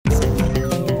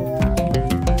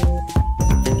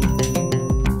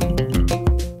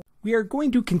We are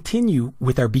going to continue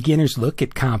with our beginner's look at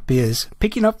Compiz,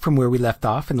 picking up from where we left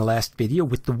off in the last video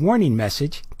with the warning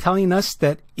message telling us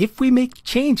that if we make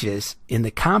changes in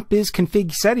the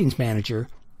CompizConfig Settings Manager,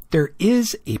 there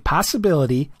is a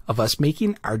possibility of us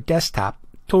making our desktop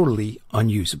totally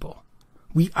unusable.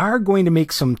 We are going to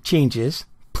make some changes.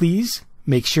 Please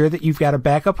make sure that you've got a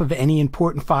backup of any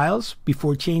important files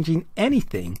before changing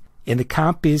anything in the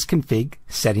CompizConfig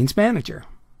Settings Manager.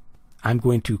 I'm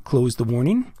going to close the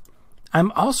warning.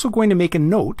 I'm also going to make a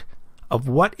note of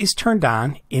what is turned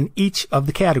on in each of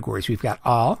the categories. We've got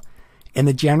all. In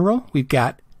the general, we've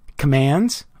got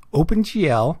commands,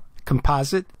 OpenGL,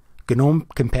 composite, GNOME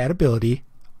compatibility,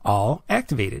 all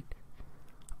activated.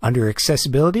 Under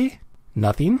accessibility,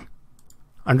 nothing.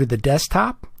 Under the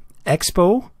desktop,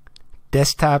 Expo,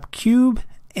 desktop cube,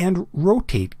 and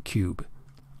rotate cube.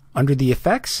 Under the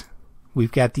effects,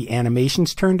 we've got the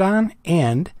animations turned on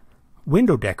and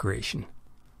window decoration.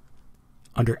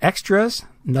 Under extras,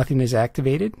 nothing is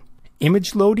activated.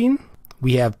 Image loading,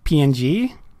 we have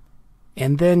PNG.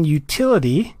 And then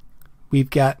utility, we've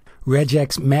got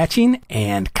regex matching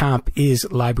and Compiz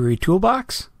library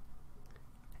toolbox.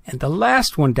 And the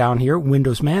last one down here,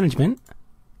 Windows management,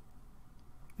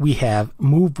 we have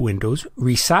move windows,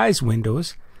 resize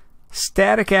windows,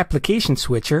 static application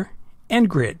switcher, and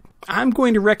grid. I'm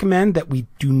going to recommend that we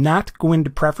do not go into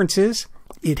preferences.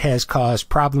 It has caused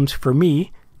problems for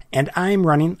me, and I'm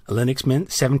running Linux Mint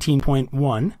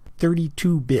 17.1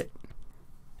 32-bit.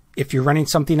 If you're running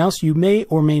something else, you may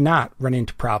or may not run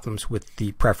into problems with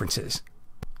the preferences.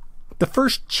 The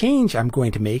first change I'm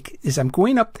going to make is I'm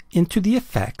going up into the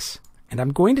effects, and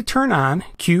I'm going to turn on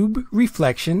Cube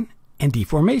Reflection and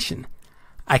Deformation.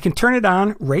 I can turn it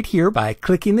on right here by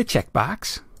clicking the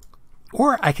checkbox,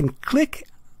 or I can click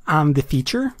on the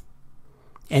feature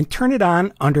and turn it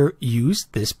on under Use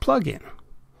this plugin.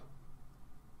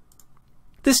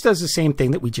 This does the same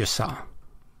thing that we just saw.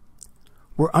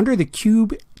 We're under the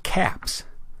cube caps.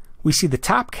 We see the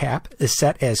top cap is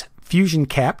set as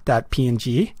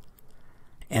fusioncap.png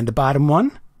and the bottom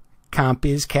one,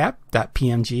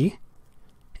 compizcap.png.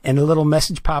 And a little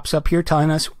message pops up here telling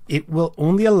us it will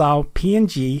only allow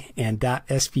PNG and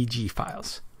 .svg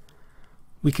files.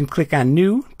 We can click on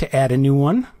New to add a new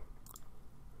one.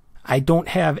 I don't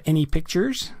have any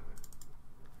pictures,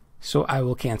 so I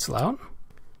will cancel out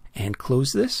and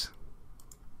close this.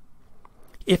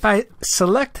 If I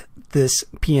select this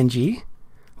PNG,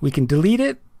 we can delete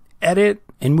it, edit,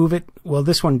 and move it, well,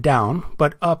 this one down,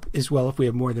 but up as well if we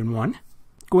have more than one.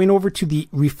 Going over to the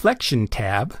Reflection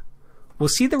tab, we'll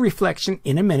see the reflection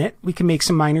in a minute. We can make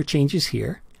some minor changes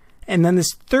here. And then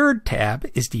this third tab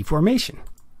is Deformation.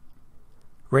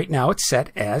 Right now it's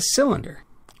set as Cylinder.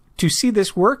 To see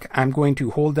this work, I'm going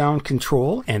to hold down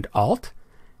Control and Alt.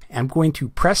 I'm going to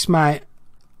press my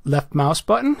left mouse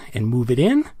button and move it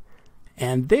in.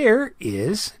 And there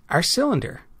is our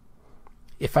cylinder.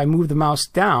 If I move the mouse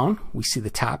down, we see the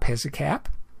top has a cap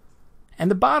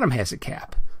and the bottom has a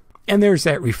cap. And there's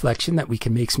that reflection that we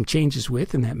can make some changes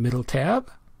with in that middle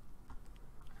tab.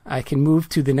 I can move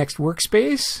to the next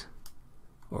workspace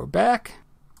or back.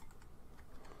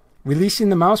 Releasing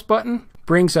the mouse button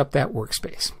brings up that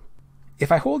workspace.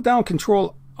 If I hold down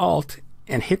Control Alt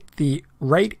and hit the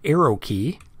right arrow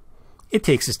key, it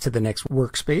takes us to the next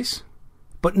workspace.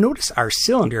 But notice our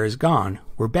cylinder is gone.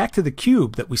 We're back to the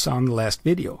cube that we saw in the last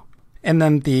video. And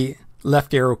then the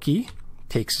left arrow key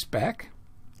takes us back.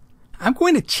 I'm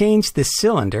going to change this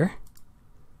cylinder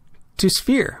to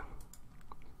sphere.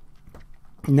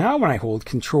 Now when I hold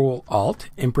Control Alt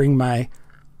and bring my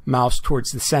mouse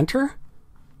towards the center,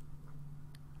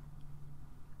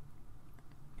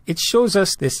 it shows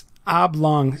us this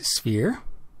oblong sphere.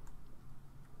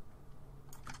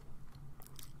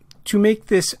 To make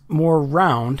this more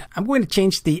round, I'm going to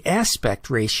change the aspect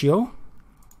ratio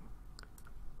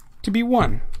to be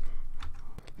 1.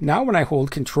 Now when I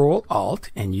hold Control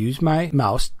Alt and use my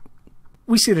mouse,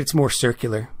 we see that it's more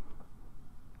circular.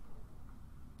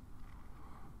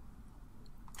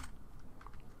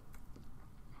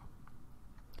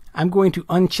 I'm going to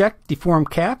uncheck Deform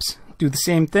Caps, do the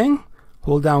same thing,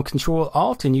 hold down Control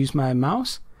Alt and use my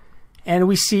mouse, and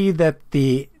we see that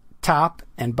the top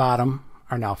and bottom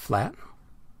are now flat.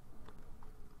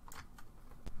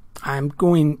 I'm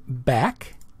going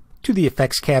back to the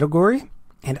effects category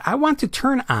and I want to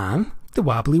turn on the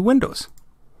Wobbly Windows.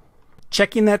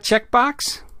 Checking that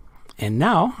checkbox, and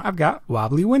now I've got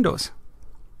Wobbly Windows.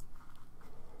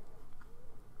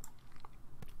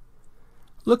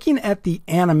 Looking at the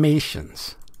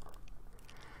animations,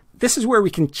 this is where we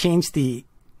can change the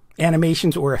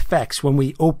animations or effects when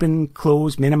we open,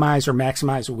 close, minimize, or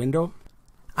maximize a window.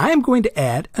 I am going to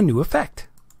add a new effect.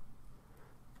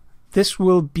 This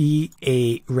will be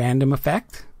a random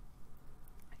effect,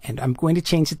 and I'm going to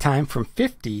change the time from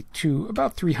 50 to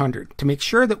about 300 to make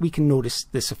sure that we can notice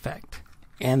this effect.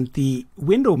 And the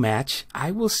window match,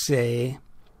 I will say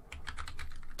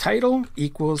title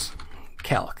equals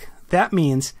calc. That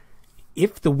means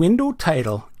if the window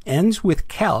title ends with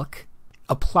calc,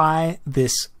 apply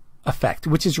this effect,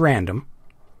 which is random.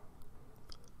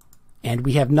 And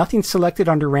we have nothing selected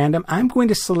under random. I'm going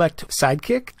to select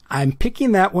Sidekick. I'm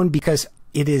picking that one because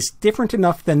it is different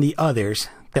enough than the others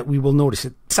that we will notice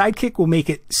it. Sidekick will make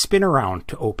it spin around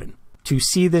to open. To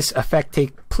see this effect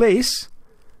take place,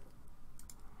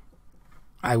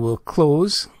 I will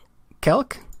close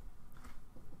Calc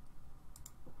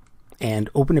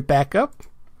and open it back up.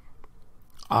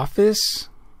 Office,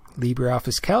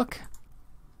 LibreOffice Calc.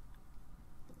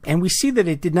 And we see that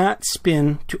it did not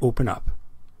spin to open up.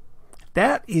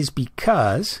 That is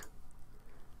because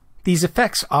these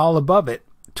effects all above it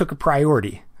took a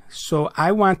priority. So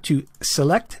I want to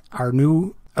select our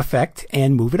new effect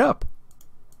and move it up.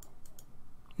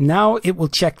 Now it will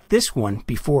check this one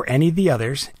before any of the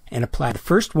others and apply the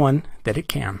first one that it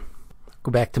can.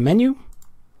 Go back to Menu,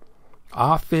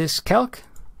 Office Calc,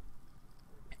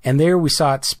 and there we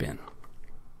saw it spin.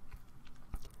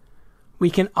 We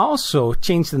can also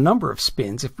change the number of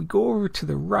spins. If we go over to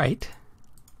the right,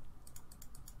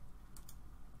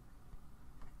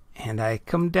 and I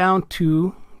come down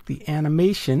to the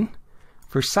animation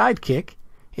for Sidekick,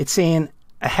 it's saying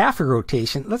a half a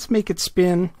rotation. Let's make it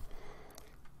spin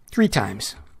 3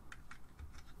 times.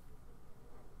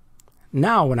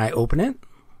 Now when I open it,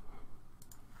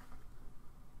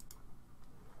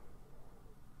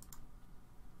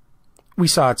 we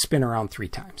saw it spin around 3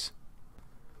 times.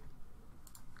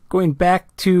 Going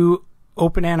back to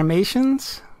Open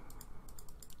Animations,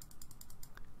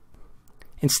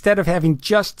 instead of having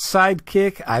just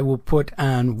Sidekick, I will put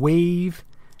on Wave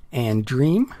and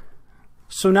Dream.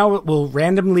 So now it will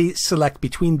randomly select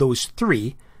between those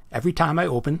 3 every time I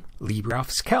open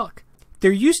LibreOffice Calc.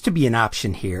 There used to be an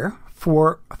option here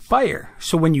for fire.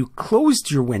 So when you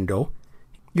closed your window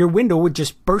would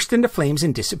just burst into flames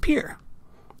and disappear.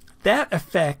 That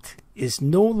effect is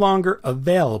no longer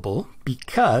available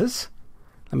because,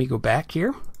 let me go back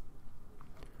here.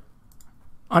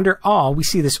 Under All, we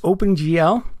see this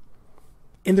OpenGL.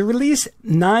 In the release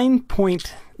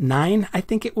 9.9, I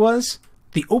think it was,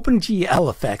 the OpenGL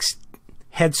effects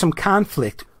had some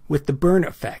conflict with the burn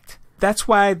effect. That's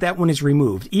why that one is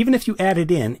removed. Even if you add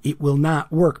it in, it will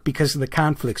not work because of the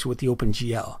conflicts with the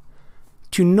OpenGL.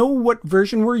 To know what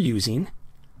version we're using,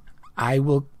 I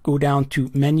will go down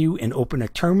to Menu and open a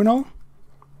terminal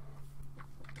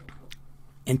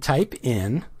and type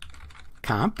in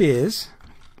Compiz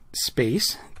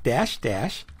space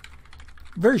 --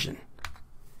 version.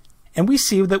 And we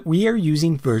see that we are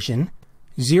using version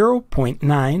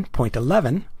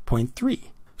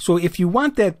 0.9.11.3. So if you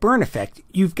want that burn effect,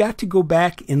 you've got to go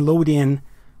back and load in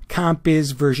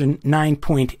Compiz version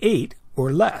 9.8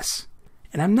 or less.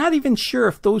 And I'm not even sure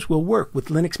if those will work with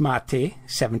Linux Mate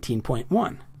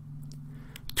 17.1.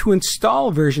 To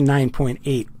install version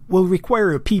 9.8 will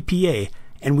require a PPA,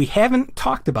 and we haven't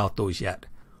talked about those yet.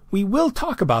 We will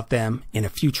talk about them in a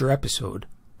future episode.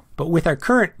 But with our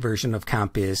current version of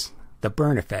Compiz, the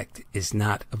burn effect is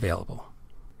not available.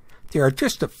 There are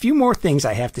just a few more things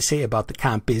I have to say about the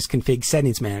CompizConfig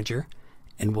Settings Manager,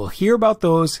 and we'll hear about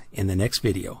those in the next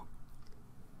video.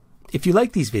 If you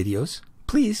like these videos,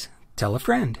 please tell a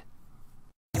friend.